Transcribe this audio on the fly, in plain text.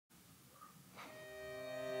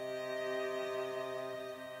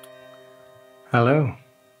Hello.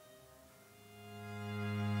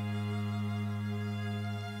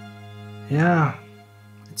 Yeah,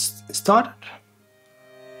 it started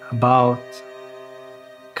about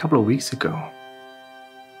a couple of weeks ago.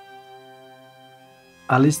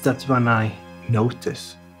 At least that's when I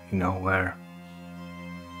noticed, where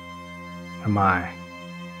my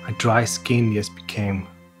dry skin just became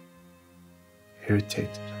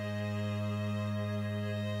irritated.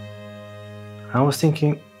 I was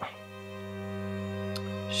thinking,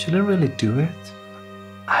 should I really do it?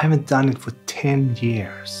 I haven't done it for 10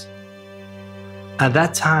 years. At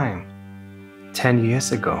that time, 10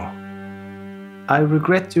 years ago, I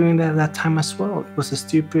regret doing that at that time as well. It was a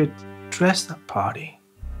stupid dress-up party.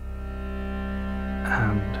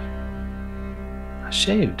 And I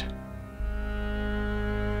shaved.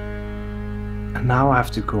 And now I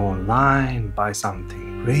have to go online, buy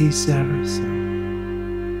something, razors.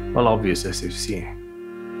 Well, obvious as you see.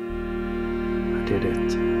 I did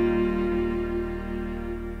it.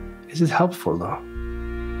 Is it helpful though?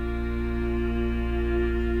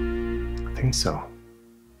 I think so.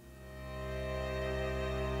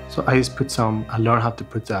 So I learned how to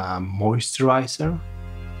put a moisturizer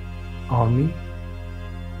on me.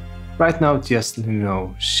 Right now it's just,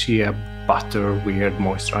 shea butter weird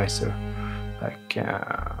moisturizer. Like,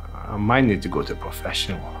 I might need to go to a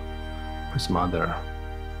professional with some other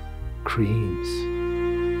creams.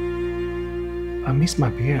 I miss my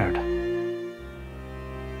beard.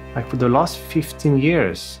 Like for the last 15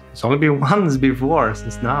 years, it's only been once before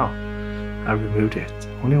since now I removed it.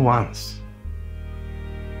 Only once.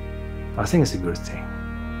 But I think it's a good thing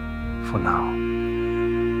for now.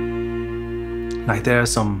 Like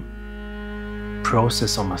there's some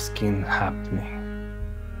process on my skin happening.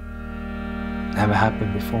 Never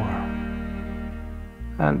happened before.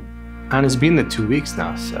 And it's been 2 weeks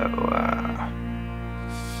now, so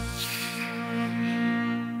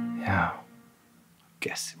yeah, I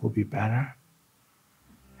guess it will be better.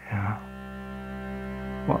 Yeah.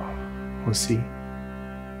 Well, we'll see.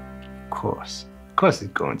 Of course it's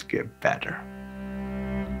going to get better.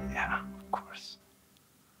 Yeah, of course.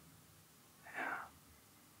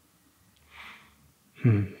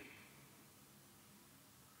 Yeah.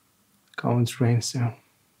 Going to rain soon.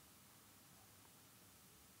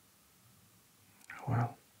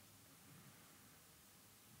 Well.